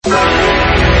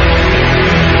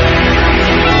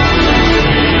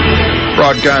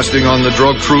Broadcasting on the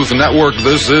Drug Truth Network,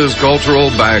 this is Cultural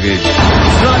Baggage.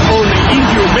 It's not only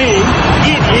inhumane,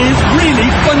 it is really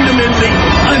fundamentally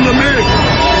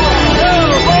un-American.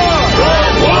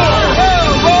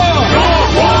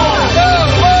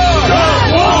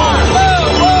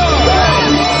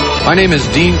 My name is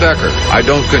Dean Becker. I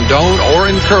don't condone or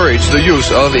encourage the use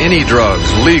of any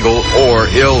drugs, legal or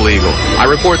illegal. I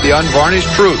report the unvarnished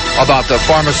truth about the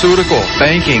pharmaceutical,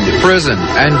 banking, prison,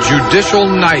 and judicial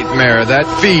nightmare that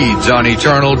feeds on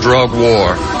eternal drug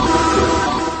war.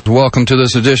 Welcome to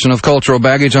this edition of Cultural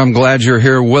Baggage. I'm glad you're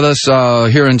here with us.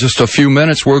 Here in just a few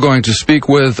minutes, we're going to speak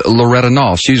with Loretta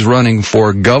Nall. She's running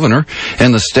for governor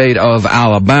in the state of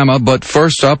Alabama. But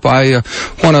first up, I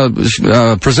want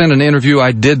to present an interview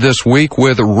I did this week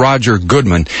with Roger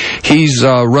Goodman. He's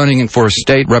running for a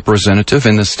state representative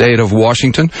in the state of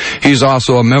Washington. He's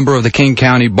also a member of the King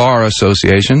County Bar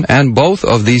Association, and both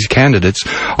of these candidates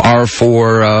are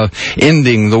for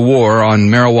ending the war on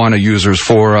marijuana users,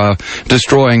 for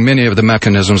destroying many of the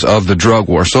mechanisms of the drug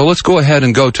war. So let's go ahead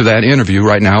and go to that interview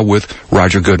right now with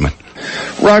Roger Goodman.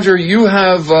 Roger, you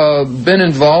have been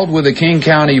involved with the King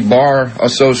County Bar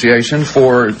Association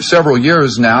for several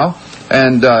years now,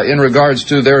 and in regards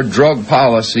to their drug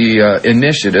policy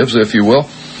initiatives, if you will.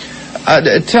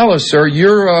 Tell us, sir,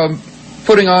 you're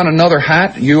putting on another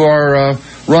hat. You are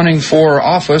running for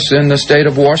office in the state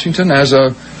of Washington as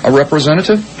a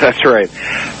representative? That's right.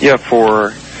 Yeah,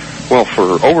 for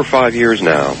over 5 years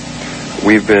now,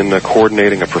 we've been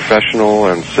coordinating a professional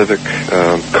and civic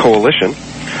coalition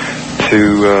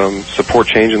to support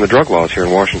change in the drug laws here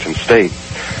in Washington State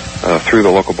through the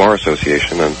local bar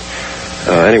association. And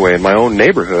anyway, in my own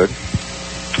neighborhood,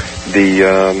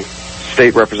 the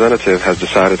state representative has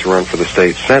decided to run for the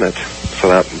state senate, so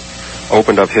that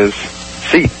opened up his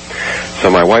seat. So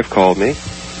my wife called me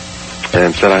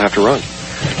and said I have to run.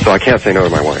 So I can't say no to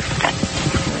my wife.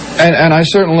 And I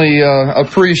certainly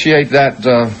appreciate that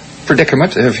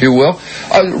predicament, if you will.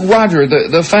 Roger,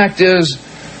 the fact is,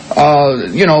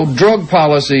 drug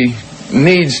policy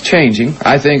needs changing.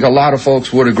 I think a lot of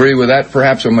folks would agree with that,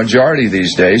 perhaps a majority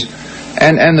these days.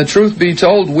 And the truth be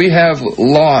told, we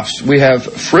have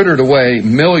frittered away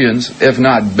millions, if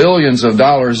not billions of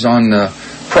dollars on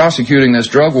prosecuting this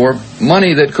drug war,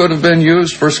 money that could have been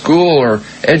used for school or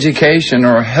education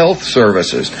or health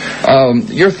services.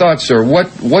 Your thoughts, sir,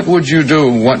 what would you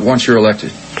do once you're elected?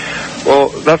 Well,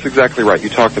 that's exactly right. You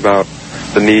talked about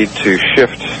the need to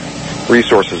shift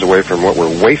resources away from what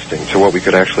we're wasting to what we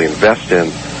could actually invest in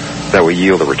that would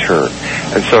yield a return.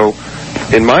 And so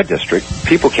in my district,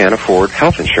 people can't afford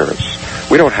health insurance.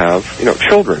 We don't have,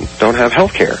 children don't have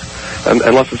health care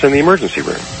unless it's in the emergency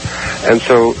room. And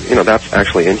so, that's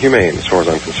actually inhumane as far as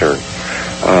I'm concerned.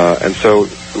 And so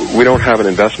we don't have an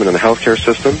investment in the healthcare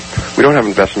system. We don't have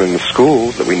investment in the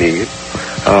schools that we need.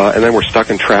 And then we're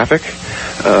stuck in traffic.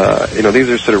 These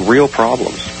are sort of real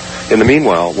problems. In the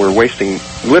meanwhile, we're wasting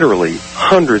literally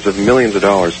hundreds of millions of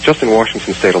dollars just in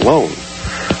Washington State alone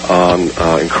on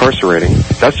incarcerating.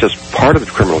 That's just part of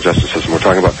the criminal justice system. We're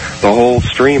talking about the whole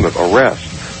stream of arrest,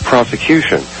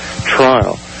 prosecution,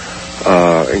 trial,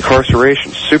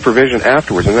 incarceration, supervision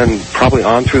afterwards, and then probably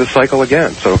on through the cycle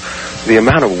again. So the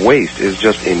amount of waste is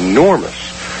just enormous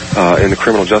in the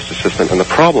criminal justice system, and the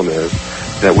problem is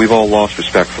that we've all lost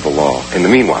respect for the law in the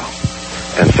meanwhile.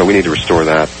 And so we need to restore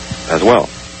that as well.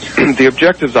 The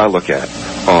objectives I look at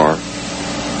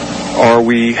are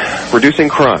we reducing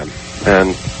crime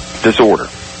and disorder?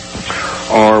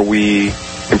 Are we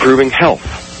improving health?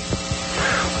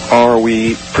 Are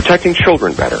we protecting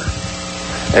children better?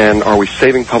 And are we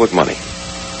saving public money?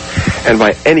 And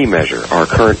by any measure, our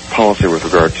current policy with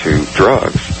regard to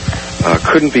drugs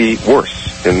couldn't be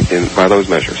worse by those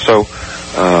measures. So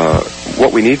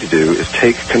what we need to do is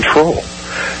take control.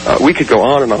 We could go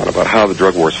on and on about how the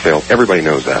drug wars failed. Everybody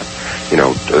knows that.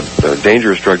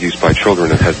 Dangerous drug use by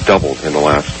children has doubled in the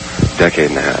last decade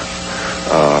and a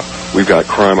half. We've got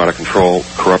crime out of control,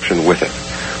 corruption with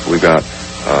it. We've got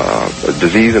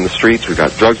disease in the streets. We've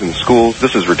got drugs in the schools.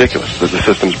 This is ridiculous. The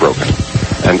system's broken,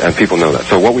 and people know that.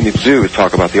 So what we need to do is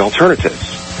talk about the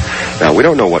alternatives. Now, we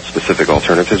don't know what specific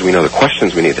alternatives. We know the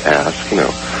questions we need to ask,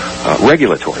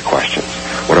 regulatory questions.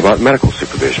 What about medical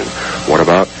supervision? What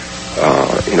about,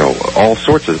 all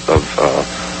sorts of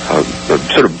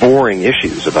sort of boring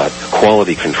issues about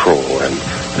quality control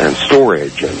and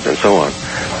storage and so on.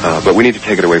 But we need to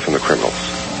take it away from the criminals.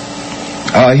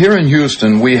 Here in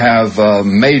Houston, we have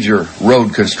major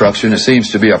road construction. It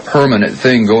seems to be a permanent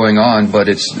thing going on, but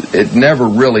it never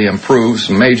really improves.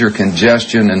 Major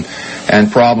congestion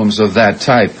and problems of that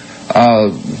type.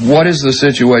 What is the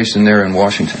situation there in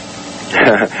Washington?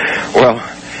 Well,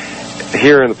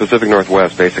 here in the Pacific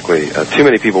Northwest, basically, too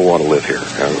many people want to live here.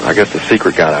 I guess the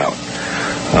secret got out.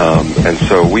 And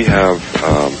so we have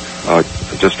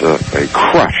just a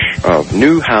crush of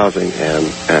new housing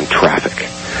and traffic.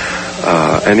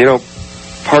 And, you know,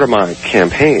 part of my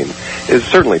campaign is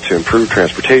certainly to improve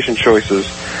transportation choices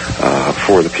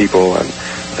for the people. And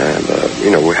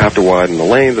you know, we have to widen the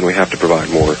lanes and we have to provide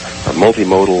more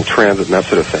multimodal transit and that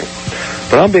sort of thing.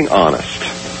 But I'm being honest.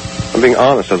 I'm being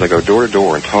honest as I go door to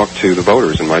door and talk to the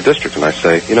voters in my district, and I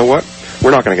say, you know what?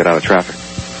 We're not going to get out of traffic.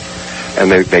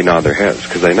 And they nod their heads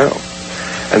because they know.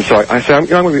 And so I say, I'm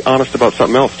going to be honest about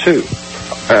something else, too.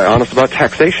 Honest about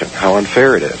taxation, how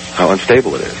unfair it is, how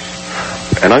unstable it is.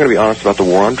 And I'm going to be honest about the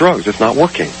war on drugs. It's not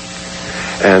working.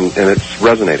 And it's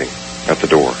resonating at the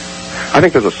door. I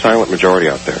think there's a silent majority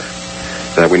out there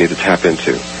that we need to tap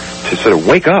into to sort of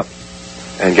wake up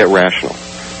and get rational,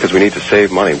 because we need to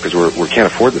save money because we can't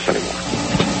afford this anymore.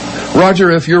 Roger,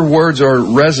 if your words are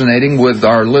resonating with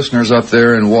our listeners up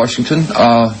there in Washington,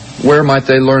 where might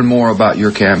they learn more about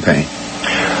your campaign?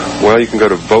 Well, you can go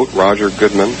to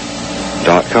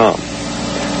voterogergoodman.com.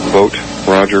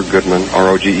 voterogergoodman,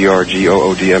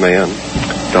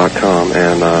 ROGERGOODMAN.com.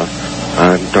 And I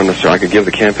don't necessarily, I could give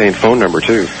the campaign phone number,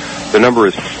 too. The number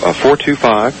is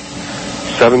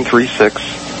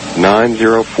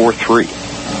 425-736-9043.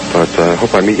 But I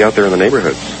hope I meet you out there in the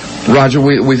neighborhoods. Roger,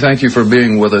 we thank you for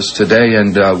being with us today,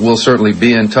 and we'll certainly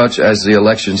be in touch as the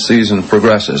election season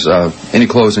progresses. Any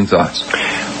closing thoughts?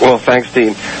 Well, thanks,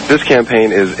 Dean. This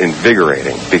campaign is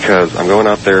invigorating because I'm going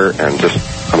out there and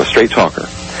I'm a straight talker.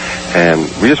 And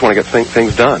we just want to get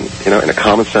things done, you know, in a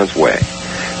common sense way.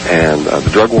 And the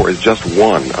drug war is just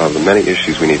one of the many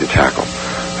issues we need to tackle.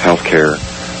 Healthcare,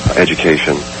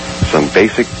 education, some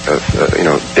basic, you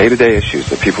know, day-to-day issues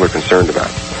that people are concerned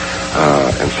about.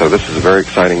 And so this is a very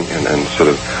exciting and sort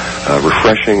of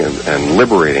refreshing and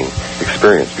liberating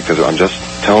experience because I'm just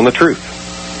telling the truth.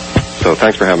 So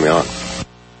thanks for having me on.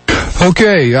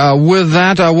 Okay, with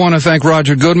that, I want to thank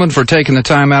Roger Goodman for taking the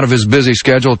time out of his busy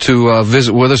schedule to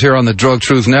visit with us here on the Drug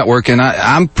Truth Network. And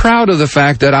I'm proud of the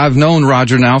fact that I've known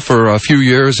Roger now for a few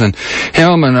years, and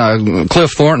him and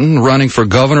Cliff Thornton running for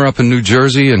governor up in New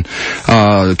Jersey, and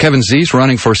Kevin Zeese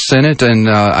running for Senate, and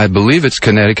I believe it's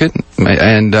Connecticut,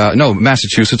 and no,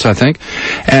 Massachusetts, I think.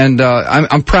 And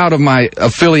I'm proud of my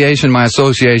affiliation, my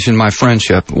association, my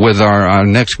friendship with our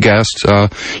next guest.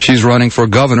 She's running for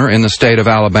governor in the state of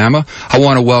Alabama. I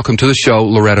want to welcome to the show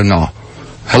Loretta Nall.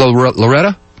 Hello,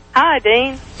 Loretta. Hi,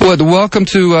 Dean. Well, welcome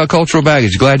to Cultural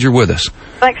Baggage. Glad you're with us.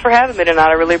 Thanks for having me tonight.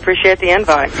 I really appreciate the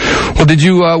invite. Well,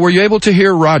 were you able to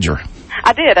hear Roger?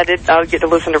 I did. I get to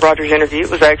listen to Roger's interview. It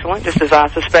was excellent, just as I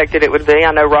suspected it would be.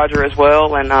 I know Roger as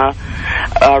well, and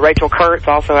Rachel Kurtz,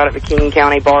 also out of the King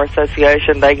County Bar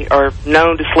Association. They are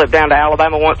known to slip down to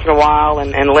Alabama once in a while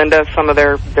and lend us some of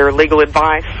their legal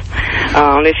advice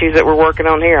on issues that we're working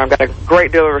on here. I've got a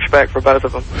great deal of respect for both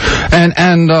of them.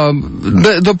 And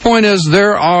the point is,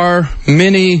 there are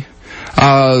many,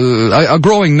 a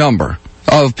growing number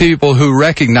of people who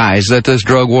recognize that this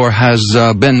drug war has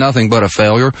been nothing but a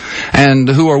failure, and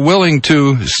who are willing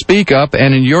to speak up,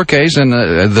 and in your case, and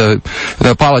the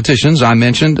politicians I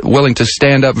mentioned, willing to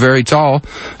stand up very tall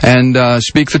and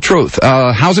speak the truth.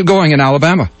 How's it going in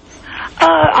Alabama?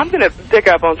 I'm going to pick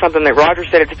up on something that Roger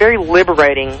said. It's very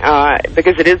liberating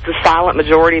because it is the silent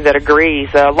majority that agrees.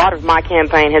 A lot of my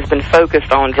campaign has been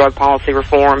focused on drug policy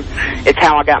reform. It's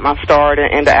how I got my start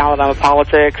into Alabama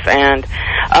politics. And,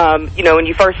 you know, when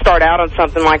you first start out on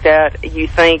something like that, you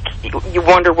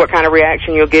wonder what kind of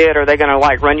reaction you'll get. Are they going to,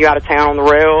 like, run you out of town on the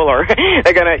rail? Or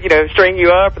they're going to, you know, string you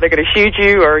up? Are they going to shoot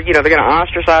you? Or, you know, they're going to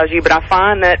ostracize you? But I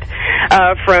find that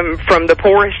from the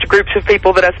poorest groups of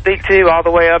people that I speak to all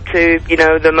the way up to, you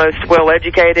know, the most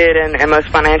well-educated and most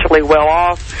financially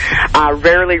well-off, I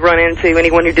rarely run into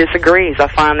anyone who disagrees. I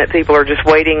find that people are just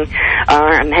waiting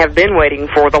and have been waiting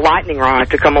for the lightning rod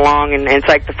to come along and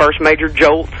take the first major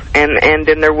jolt, and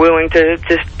then they're willing to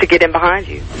get in behind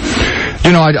you.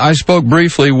 You know, I spoke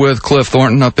briefly with Cliff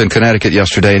Thornton up in Connecticut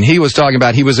yesterday, and he was talking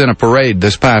about he was in a parade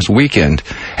this past weekend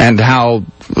and how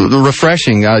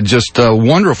refreshing, just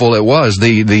wonderful it was.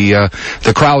 The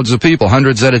crowds of people,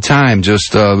 hundreds at a time,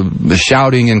 just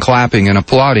shouting and clapping and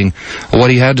applauding what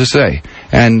he had to say.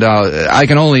 And I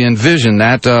can only envision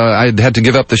that. I'd had to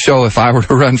give up the show if I were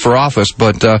to run for office,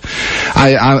 but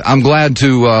I'm glad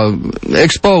to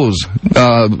expose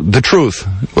the truth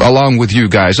along with you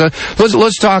guys.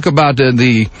 Let's talk about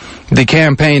the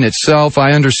campaign itself.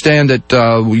 I understand that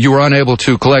you were unable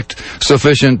to collect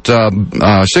sufficient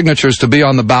signatures to be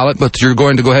on the ballot, but you're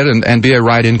going to go ahead and be a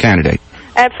write-in candidate.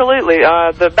 Absolutely.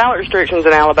 The ballot restrictions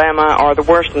in Alabama are the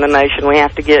worst in the nation. We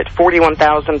have to get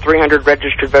 41,300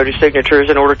 registered voter signatures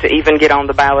in order to even get on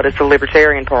the ballot as the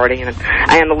Libertarian Party. And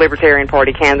I am the Libertarian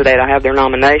Party candidate. I have their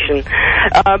nomination.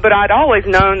 But I'd always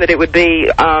known that it would be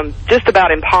just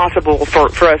about impossible for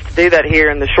us to do that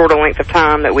here in the shorter length of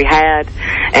time that we had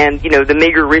and, you know, the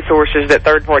meager resources that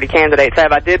third-party candidates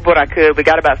have. I did what I could. We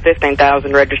got about 15,000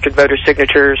 registered voter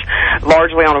signatures,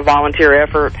 largely on a volunteer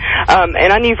effort.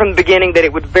 And I knew from the beginning that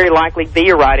it would very likely be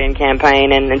a write-in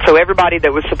campaign, and so everybody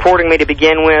that was supporting me to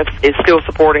begin with is still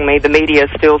supporting me. The media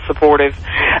is still supportive,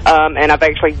 and I've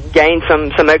actually gained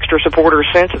some extra supporters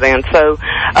since then. So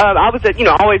I was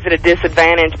always at a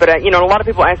disadvantage, but a lot of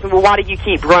people ask me, well, why do you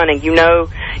keep running? You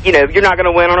know you're not going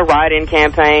to win on a write-in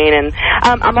campaign, and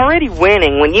I'm already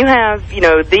winning. When you have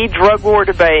the drug war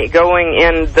debate going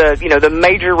in the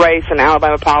major race in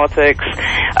Alabama politics,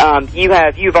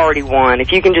 you've already won.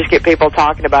 If you can just get people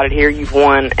talking about it here, you've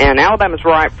won. And Alabama's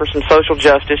ripe for some social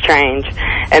justice change,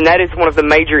 and that is one of the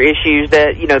major issues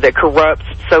that that corrupts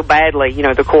so badly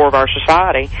the core of our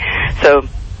society. So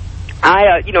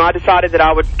I decided that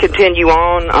I would continue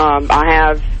on. I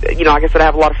have, like I said, I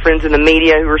have a lot of friends in the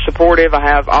media who are supportive. I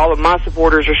have all of my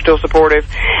supporters are still supportive,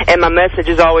 and my message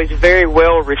is always very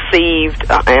well received,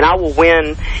 and I will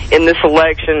win in this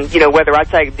election, whether I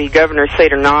take the governor's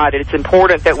seat or not. It's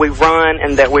important that we run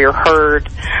and that we are heard,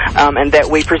 and that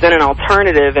we present an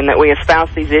alternative and that we espouse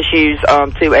these issues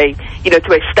to a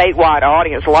statewide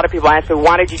audience. A lot of people ask me,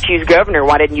 why did you choose governor?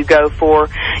 Why didn't you go for,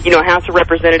 a House of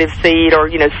Representatives seat or,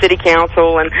 city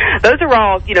council? And those are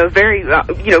all, very,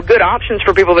 good options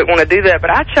for people that want to do that.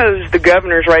 But I chose the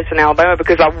governor's race in Alabama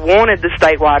because I wanted the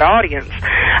statewide audience.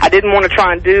 I didn't want to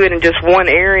try and do it in just one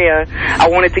area. I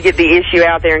wanted to get the issue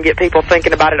out there and get people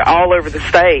thinking about it all over the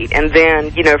state. And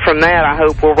then, from that, I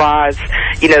hope will rise,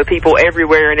 people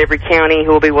everywhere in every county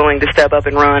who will be willing to step up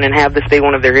and run and have this be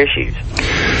one of their issues.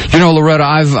 Loretta,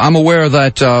 I'm aware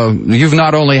that you've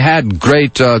not only had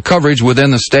great coverage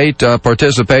within the state,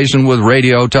 participation with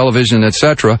radio, television,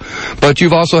 etc., but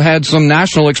you've also had some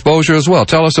national exposure as well.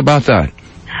 Tell us about that.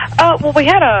 Well, we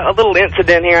had a little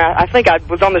incident here. I think I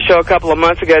was on the show a couple of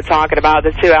months ago talking about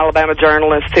the two Alabama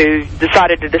journalists who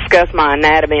decided to discuss my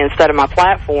anatomy instead of my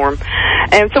platform.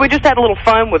 And so we just had a little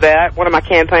fun with that. One of my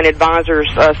campaign advisors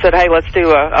said, hey, let's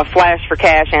do a flash for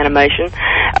cash animation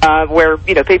where,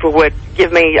 people would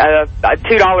give me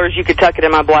 $2, you could tuck it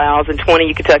in my blouse, and $20,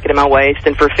 you could tuck it in my waist,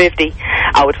 and for $50,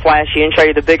 I would flash you and show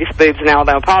you the biggest boobs in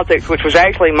Alabama politics, which was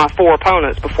actually my 4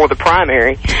 opponents before the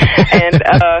primary. And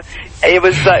it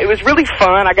was really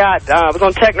fun. I was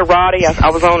on Technorati.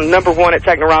 I was on #1 at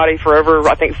Technorati for over,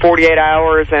 I think, 48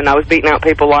 hours, and I was beating out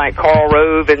people like Karl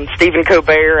Rove and Stephen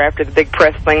Colbert after the big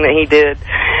press thing that he did.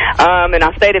 And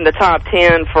I stayed in the top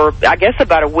 10 for, I guess,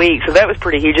 about a week, so that was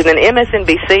pretty huge. And then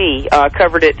MSNBC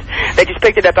covered it. They just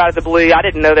picked it up out of the blue. I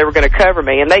didn't know they were going to cover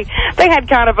me, and they had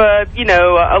kind of a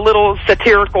little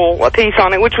satirical piece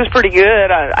on it, which was pretty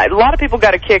good. A lot of people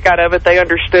got a kick out of it. They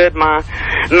understood my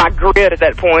grit at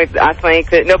that point. I think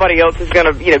that nobody else is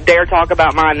going to, dare talk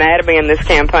about my anatomy in this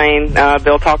campaign.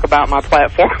 They'll talk about my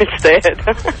platform instead.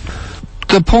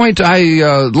 The point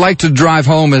I like to drive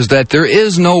home is that there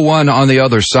is no one on the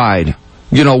other side,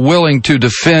 willing to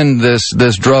defend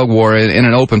this drug war in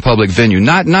an open public venue.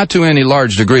 Not to any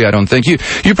large degree, I don't think.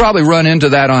 You probably run into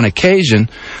that on occasion,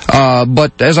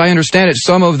 but as I understand it,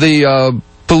 some of the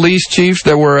police chiefs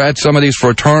that were at some of these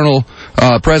fraternal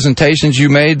presentations you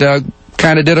made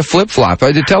kind of did a flip-flop.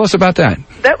 Tell us about that.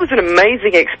 That was an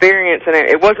amazing experience, and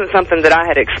it wasn't something that I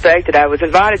had expected. I was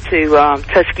invited to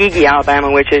Tuskegee, Alabama,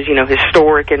 which is,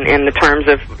 historic in the terms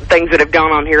of things that have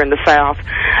gone on here in the South.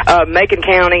 Macon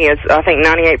County is, I think,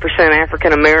 98%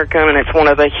 African-American, and it's one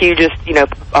of the hugest,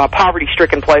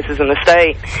 poverty-stricken places in the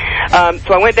state.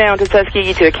 So I went down to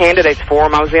Tuskegee to a candidates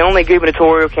forum. I was the only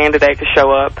gubernatorial candidate to show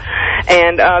up,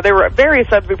 and there were various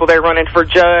other people there running for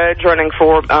judge, running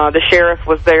for the sheriff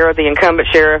was there, the incumbent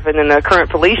sheriff, and then the current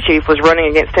police chief was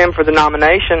running against him for the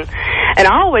nomination. And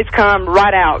I always come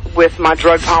right out with my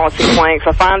drug policy planks.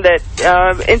 I find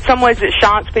that in some ways it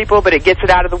shocks people, but it gets it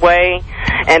out of the way.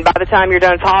 And by the time you're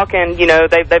done talking,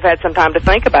 they've had some time to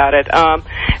think about it.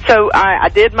 So I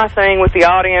did my thing with the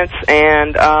audience,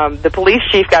 and the police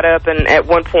chief got up and at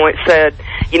one point said,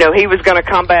 he was going to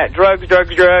combat drugs,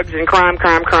 and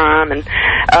crime. And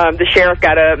the sheriff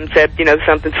got up and said,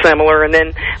 something similar. And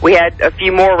then we had a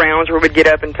few more rounds where we'd get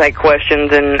up and take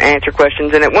questions and answer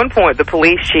questions. And at one point, the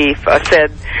police chief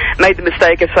made the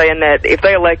mistake of saying that if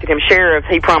they elected him sheriff,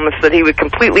 he promised that he would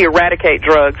completely eradicate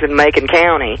drugs in Macon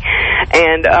County.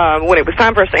 And when it was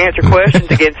time for us to answer questions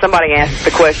again, somebody asked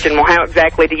the question, well, how exactly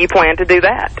exactly do you plan to do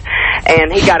that?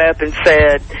 And he got up and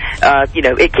said,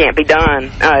 it can't be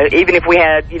done. Even if we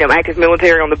had, active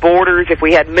military on the borders, if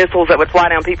we had missiles that would fly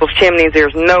down people's chimneys,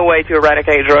 there's no way to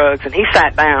eradicate drugs. And he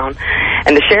sat down,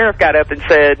 and the sheriff got up and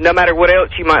said, no matter what else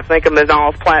you might think of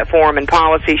Menal's platform and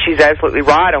policy, she's absolutely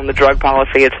right on the drug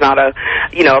policy. It's not a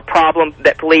problem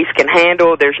that police can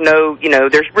handle. There's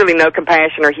there's really no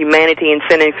compassion or humanity in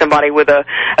sending somebody with a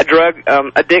drug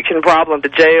addiction problem to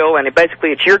jail. And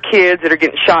it's your kids that are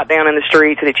getting shot down in the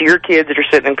streets, and it's your kids that are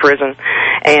sitting in prison.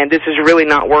 And this is really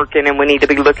not working, and we need to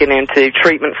be looking into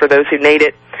treatment for those who need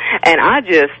it. And I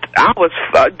was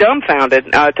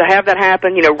dumbfounded to have that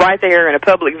happen, right there in a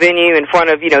public venue in front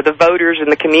of, the voters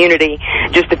and the community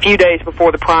just a few days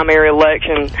before the primary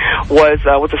election was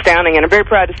astounding. And I'm very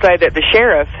proud to say that the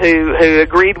sheriff who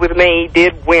agreed with me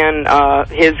did win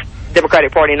his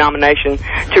Democratic Party nomination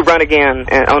to run again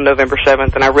on November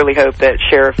 7th. And I really hope that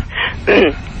Sheriff,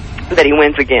 that he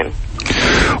wins again.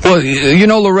 Well,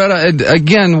 Loretta,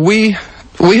 again, we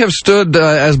have stood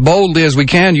as boldly as we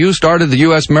can. You started the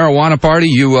U.S. Marijuana Party.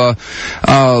 You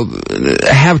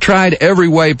have tried every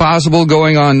way possible,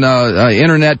 going on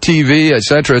internet, TV, et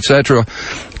cetera,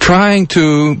 trying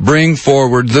to bring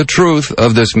forward the truth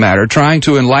of this matter, trying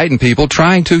to enlighten people,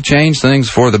 trying to change things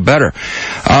for the better.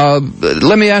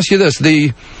 Let me ask you this.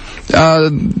 The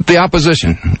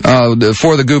opposition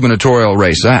for the gubernatorial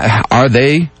race, are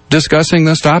they discussing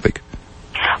this topic?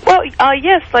 Well,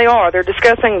 yes, they are. They're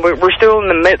discussing, we're still in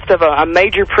the midst of a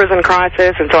major prison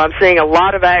crisis, and so I'm seeing a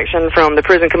lot of action from the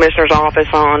prison commissioner's office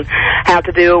on how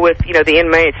to deal with, the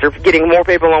inmates. They're getting more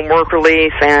people on work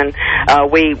release, and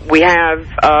we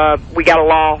got a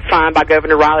law signed by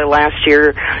Governor Riley last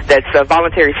year that's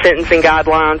voluntary sentencing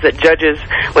guidelines that judges,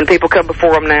 when people come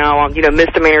before them now on,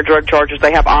 misdemeanor drug charges,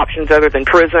 they have options other than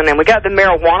prison. And we got the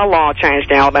marijuana law changed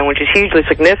in Alabama, which is hugely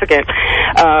significant.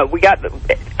 We got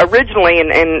originally,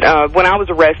 and when I was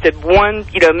arrested, one,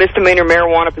 misdemeanor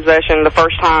marijuana possession the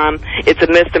first time, it's a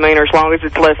misdemeanor as long as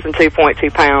it's less than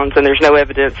 2.2 pounds and there's no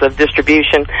evidence of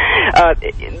distribution.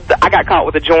 I got caught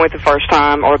with a joint the first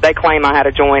time, or they claim I had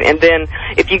a joint. And then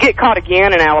if you get caught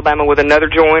again in Alabama with another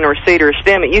joint or a seed or a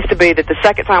stem, it used to be that the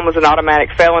second time was an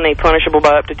automatic felony punishable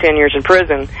by up to 10 years in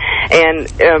prison. And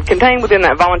contained within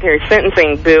that voluntary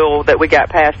sentencing bill that we got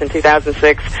passed in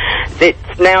 2006,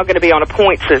 it's now going to be on a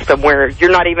point system where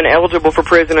you're not even eligible for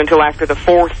prison until after the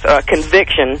fourth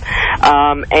conviction,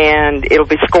 and it'll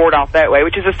be scored off that way,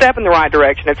 which is a step in the right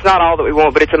direction. It's not all that we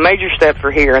want, but it's a major step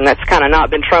for here, and that's kind of not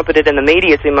been trumpeted in the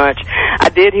media too much. I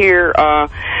did hear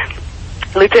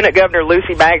Lieutenant Governor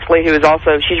Lucy Baxley, who is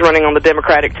she's running on the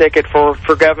Democratic ticket for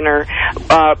governor.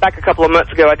 Back a couple of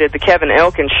months ago, I did the Kevin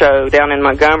Elkins show down in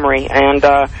Montgomery, and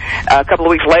a couple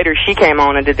of weeks later, she came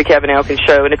on and did the Kevin Elkins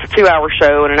show, and it's a 2-hour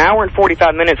show, and an hour and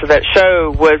 45 minutes of that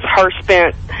show was her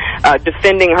spent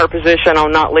defending her position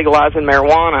on not legalizing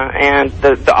marijuana, and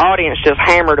the audience just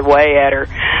hammered away at her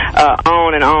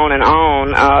on and on and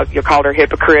on. You called her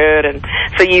hypocrite, and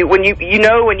so when you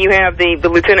have the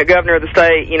Lieutenant Governor of the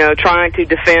state, trying to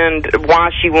defend why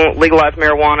she won't legalize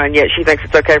marijuana, and yet she thinks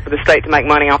it's okay for the state to make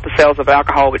money off the sales of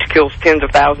alcohol, which kills tens of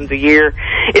thousands a year.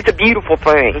 It's a beautiful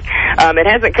thing. It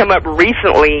hasn't come up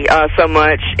recently so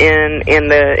much in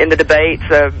the debates.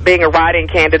 Being a write-in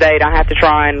candidate, I have to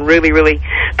try and really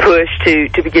push to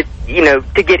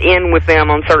get in with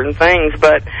them on certain things,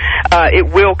 but it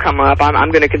will come up. I'm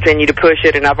going to continue to push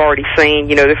it, and I've already seen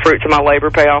the fruits of my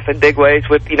labor pay off in big ways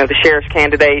with the sheriff's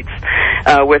candidates,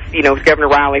 with Governor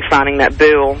Riley signing that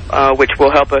bill, which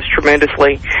will help us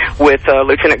tremendously, with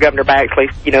Lieutenant Governor Baxley,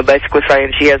 basically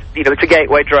saying she has, it's a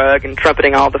gateway drug and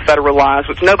trumpeting all the federal lies,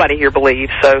 which nobody here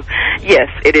believes. So, yes,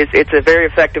 it's a very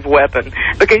effective weapon.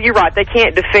 Because you're right, they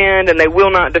can't defend and they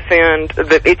will not defend.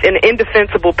 It's an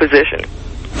indefensible position.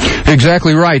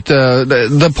 Exactly right.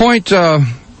 The point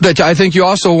that I think you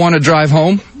also want to drive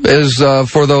home is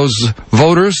for those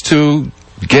voters to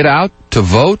get out, to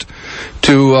vote,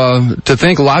 to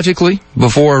think logically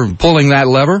before pulling that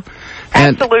lever.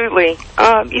 Absolutely.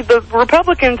 The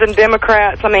Republicans and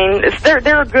Democrats,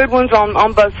 there are good ones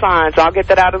on both sides. I'll get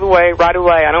that out of the way right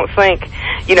away. I don't think,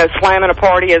 slamming a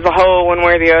party as a whole one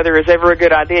way or the other is ever a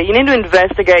good idea. You need to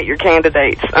investigate your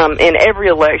candidates in every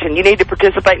election. You need to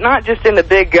participate not just in the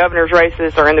big governor's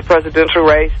races or in the presidential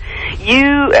race.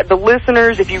 You, the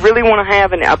listeners, if you really want to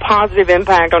have a positive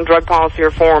impact on drug policy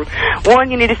reform, one,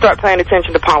 you need to start paying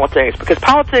attention to politics, because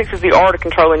politics is the art of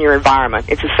controlling your environment.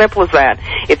 It's as simple as that.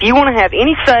 If you want to have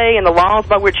any say in the laws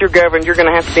by which you're governed, you're going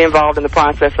to have to be involved in the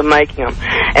process of making them.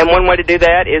 And one way to do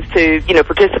that is to,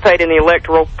 participate in the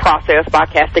electoral process by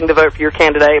casting the vote for your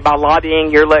candidate, by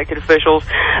lobbying your elected officials.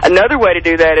 Another way to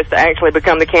do that is to actually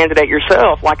become the candidate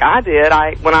yourself, like I did.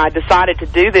 When I decided to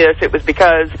do this, it was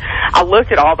because I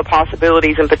looked at all the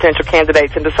possibilities and potential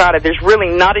candidates and decided there's really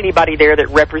not anybody there that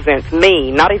represents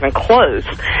me, not even close.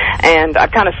 And I'm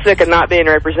kind of sick of not being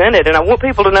represented. And I want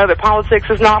people to know that politics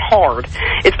is not hard.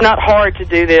 It's not hard to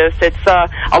do this. It's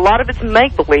a lot of it's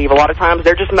make-believe. A lot of times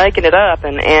they're just making it up.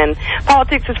 And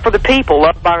politics is for the people,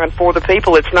 up by and for the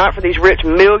people. It's not for these rich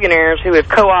millionaires who have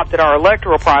co-opted our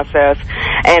electoral process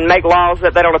and make laws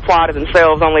that they don't apply to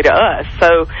themselves, only to us.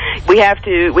 So we have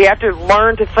to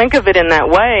learn to think of it in that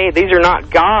way. These are not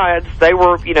gods.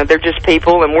 They're just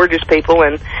people, and we're just people,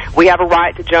 and we have a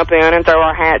right to jump in and throw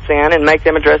our hats in and make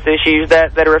them address issues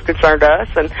that are of concern to us.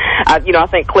 And I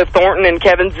think Cliff Thornton and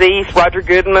Kevin Zeese, Roger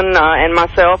Goodman, and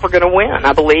myself are going to win.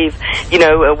 I believe,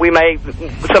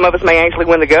 some of us may actually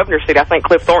win the governor's seat. I think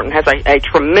Cliff Thornton has a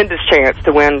tremendous chance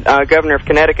to win governor of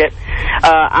Connecticut.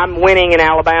 I'm winning in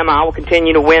Alabama. I will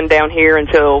continue to win down here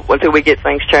until we get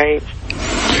things changed.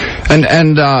 And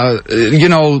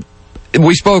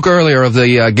we spoke earlier of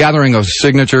the gathering of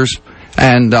signatures,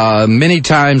 and many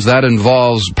times that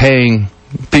involves paying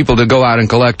people to go out and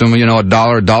collect them,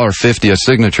 $1.50 a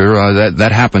signature.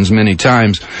 That happens many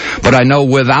times. But I know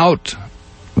without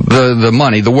the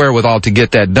money, the wherewithal to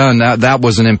get that done, that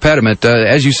was an impediment.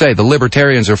 As you say, the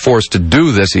Libertarians are forced to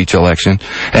do this each election,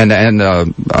 and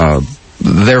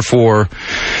therefore,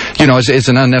 it's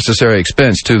an unnecessary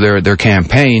expense to their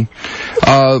campaign.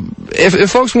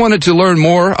 If folks wanted to learn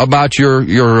more about your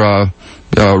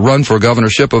run for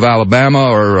governorship of Alabama,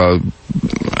 or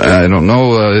I don't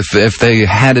know if they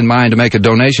had in mind to make a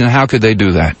donation, how could they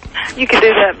do that? You can do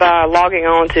that by logging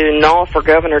on to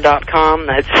nallforgovernor.com.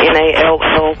 That's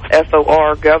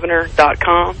NALLFOR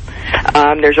governor.com.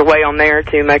 There's a way on there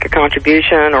to make a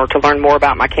contribution or to learn more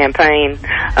about my campaign,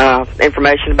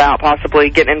 information about possibly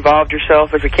getting involved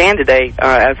yourself as a candidate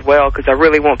as well, because I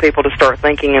really want people to start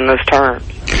thinking in those terms.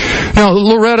 Now,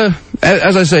 Loretta,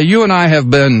 as I say, you and I have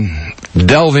been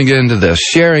delving into this,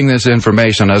 sharing this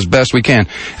information as best we can.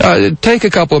 Take a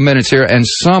couple of minutes here and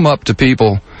sum up to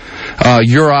people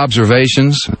your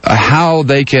observations, how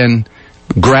they can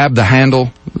grab the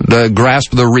handle,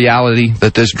 grasp the reality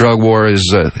that this drug war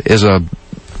is a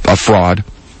fraud.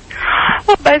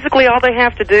 Well, basically, all they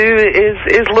have to do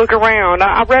is look around.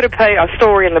 I read a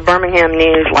story in the Birmingham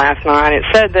News last night. It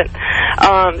said that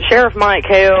Sheriff Mike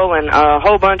Hale and a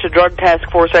whole bunch of drug task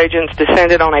force agents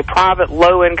descended on a private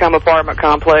low-income apartment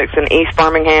complex in East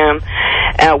Birmingham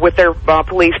with their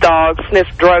police dogs,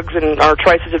 sniffed drugs or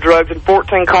traces of drugs in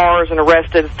 14 cars and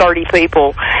arrested 30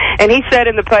 people. And he said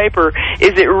in the paper,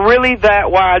 is it really that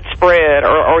widespread,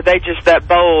 or are they just that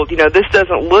bold? This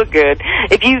doesn't look good.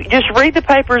 If you just read the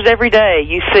papers every day,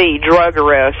 you see drug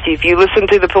arrests. If you listen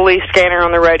to the police scanner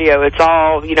on the radio, it's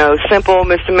all, simple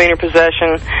misdemeanor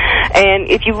possession.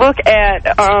 And if you look at,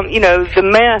 the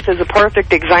meth is a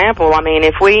perfect example. I mean,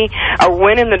 if we are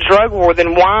winning the drug war,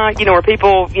 then why, are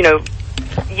people,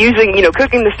 using,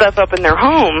 cooking the stuff up in their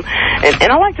home?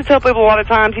 And I like to tell people a lot of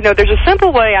times, there's a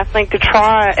simple way, I think, to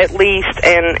try at least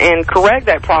and correct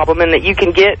that problem, and that you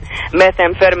can get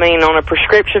methamphetamine on a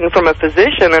prescription from a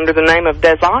physician under the name of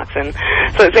Desoxyn.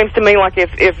 So it seems to me like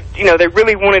if they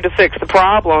really wanted to fix the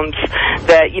problems,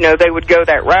 that, they would go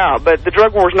that route. But the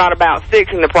drug war is not about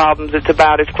fixing the problems. It's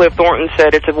about, as Cliff Thornton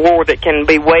said, it's a war that can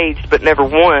be waged but never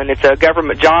won. It's a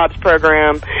government jobs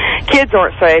program. Kids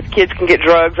aren't safe. Kids can get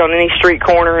drugs on any street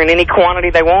corner in any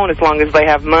quantity they want as long as they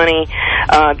have money.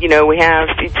 We have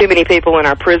too many people in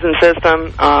our prison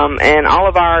system, and all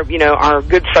of our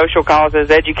good social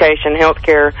causes, education, health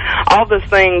care, all those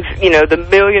things, the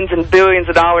millions and billions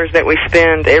of dollars that we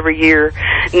spend every year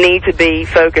need to be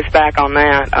focused back on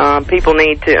that. People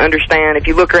need to understand, if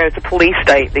you look around, it's a police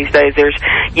state these days.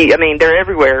 They're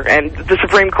everywhere. And the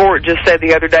Supreme Court just said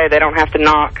the other day they don't have to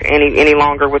knock any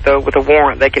longer with a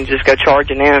warrant. They can just go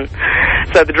charging in.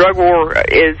 So the drug war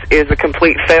is a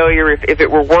complete failure. If it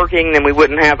were working, then we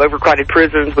wouldn't have overcrowded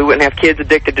prisons. We wouldn't have kids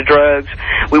addicted to drugs.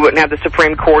 We wouldn't have the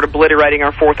Supreme Court obliterating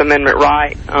our Fourth Amendment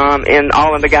right, and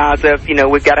all in the guise of,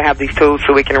 we've got to have these tools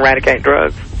so we can eradicate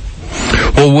drugs.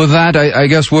 Well, with that, I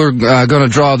guess we're going to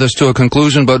draw this to a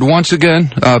conclusion. But once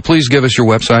again, please give us your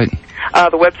website.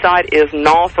 The website is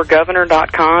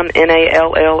nallforgovernor.com,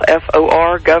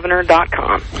 NALLFOR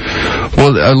governor.com.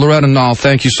 Well, Loretta Nall,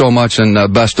 thank you so much,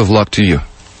 and best of luck to you.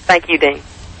 Thank you, Dean.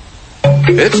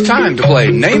 It's time to play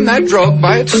Name That Drug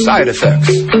by its side effects.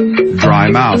 dry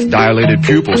mouth, dilated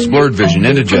pupils, blurred vision,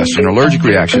 indigestion, allergic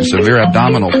reaction, severe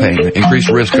abdominal pain, increased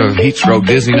risk of heat stroke,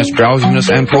 dizziness, drowsiness,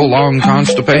 and prolonged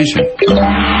constipation.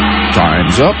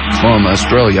 Time's up. From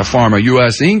Australia Pharma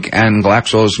US Inc. and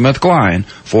GlaxoSmithKline.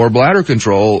 For bladder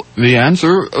control, the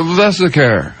answer,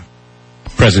 Vesicare.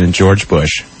 President George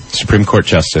Bush, Supreme Court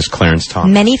Justice Clarence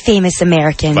Thomas. Many famous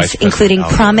Americans, including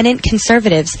prominent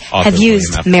conservatives, have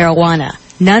used marijuana.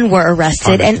 None were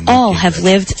arrested, and all have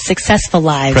lived successful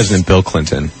lives. President Bill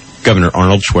Clinton, Governor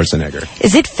Arnold Schwarzenegger.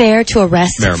 Is it fair to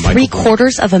arrest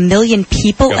 750,000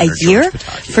 people a year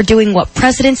for doing what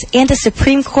presidents and a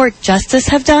Supreme Court justice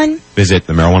have done? Visit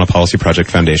the Marijuana Policy Project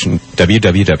Foundation,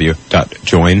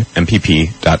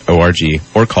 www.joinmpp.org,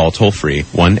 or call toll-free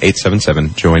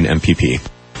 1-877-JOIN-MPP.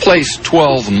 Place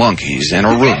 12 monkeys in a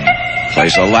room.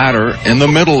 Place a ladder in the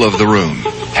middle of the room.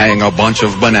 Hang a bunch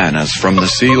of bananas from the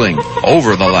ceiling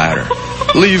over the ladder.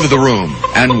 Leave the room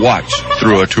and watch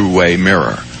through a two-way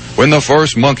mirror. When the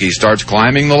first monkey starts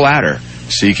climbing the ladder,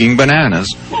 seeking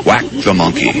bananas, whack the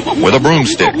monkey with a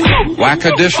broomstick. Whack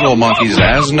additional monkeys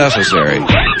as necessary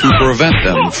to prevent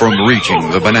them from reaching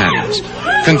the bananas.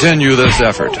 Continue this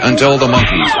effort until the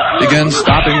monkeys begin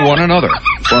stopping one another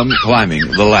from climbing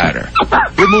the ladder.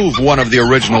 Remove one of the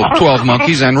original 12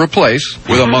 monkeys and replace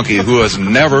with a monkey who has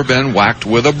never been whacked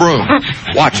with a broom.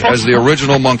 Watch as the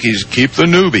original monkeys keep the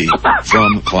newbie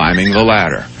from climbing the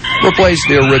ladder. Replace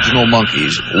the original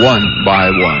monkeys one by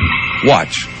one.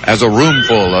 Watch as a room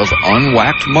full of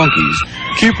unwhacked monkeys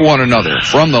keep one another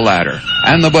from the ladder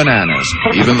and the bananas,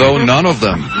 even though none of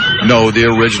them know the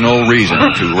original reason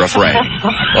to refrain.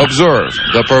 Observe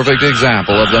the perfect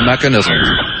example of the mechanism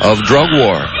of drug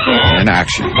war in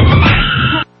action.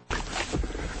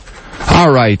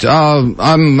 All right,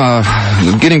 I'm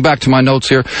getting back to my notes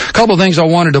here. A couple of things I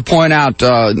wanted to point out.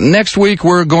 Next week,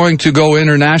 we're going to go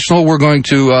international. We're going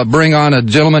to bring on a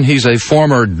gentleman. He's a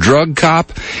former drug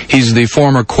cop. He's the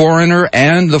former coroner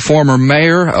and the former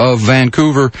mayor of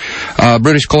Vancouver,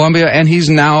 British Columbia, and he's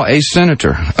now a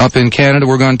senator up in Canada.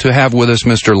 We're going to have with us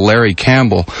Mr. Larry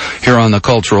Campbell here on the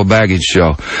Cultural Baggage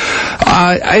Show.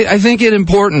 I think it's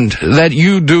important that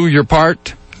you do your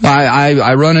part.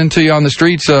 I run into you on the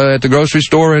streets, at the grocery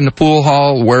store, in the pool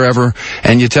hall, wherever,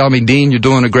 and you tell me, Dean, you're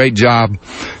doing a great job.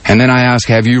 And then I ask,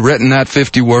 have you written that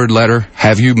 50-word letter?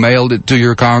 Have you mailed it to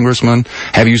your congressman?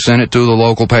 Have you sent it to the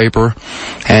local paper?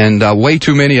 And way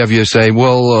too many of you say,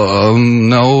 well,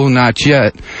 no, not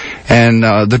yet. And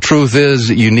the truth is,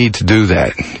 you need to do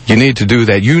that. You need to do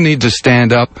that. You need to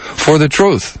stand up for the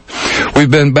truth.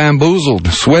 We've been bamboozled,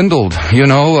 swindled,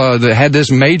 they had this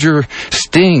major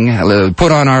sting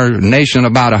put on our nation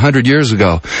about 100 years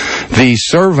ago. The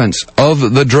servants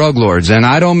of the drug lords, and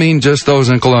I don't mean just those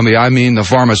in Colombia, I mean the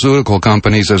pharmaceutical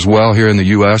companies as well here in the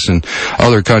U.S. and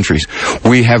other countries.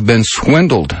 We have been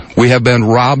swindled. We have been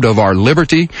robbed of our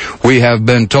liberty. We have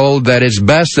been told that it's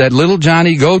best that little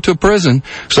Johnny go to prison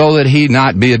so that he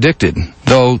not be addicted.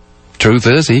 Though, truth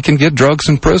is, he can get drugs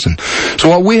in prison. So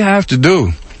what we have to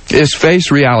do is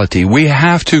face reality. We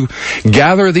have to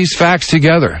gather these facts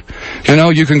together.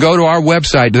 You can go to our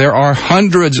website. There are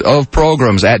hundreds of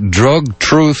programs at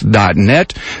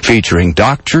drugtruth.net featuring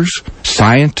doctors,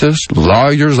 scientists,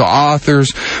 lawyers,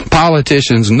 authors,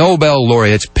 politicians, Nobel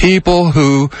laureates, people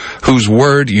whose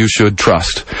word you should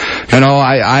trust.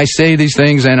 I say these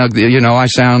things and, I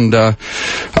sound,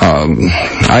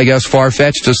 I guess,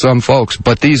 far-fetched to some folks,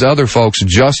 but these other folks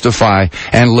justify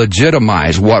and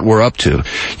legitimize what we're up to.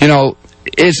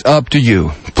 It's up to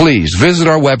you. Please visit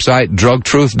our website,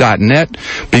 drugtruth.net.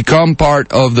 Become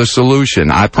part of the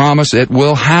solution. I promise it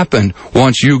will happen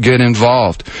once you get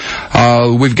involved.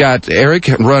 We've got Eric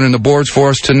running the boards for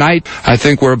us tonight. I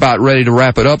think we're about ready to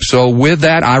wrap it up. So with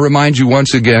that, I remind you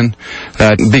once again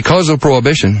that because of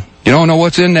prohibition, you don't know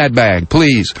what's in that bag.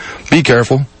 Please be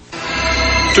careful.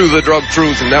 To the Drug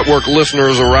Truth Network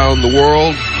listeners around the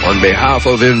world, on behalf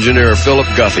of engineer Philip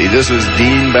Guffey, this is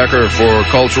Dean Becker for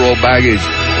Cultural Baggage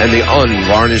and the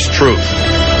Unvarnished Truth.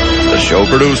 The show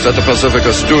produced at the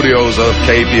Pacifica Studios of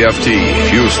KPFT,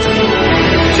 Houston.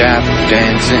 Tap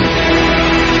dancing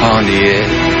on the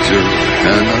edge of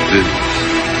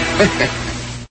another.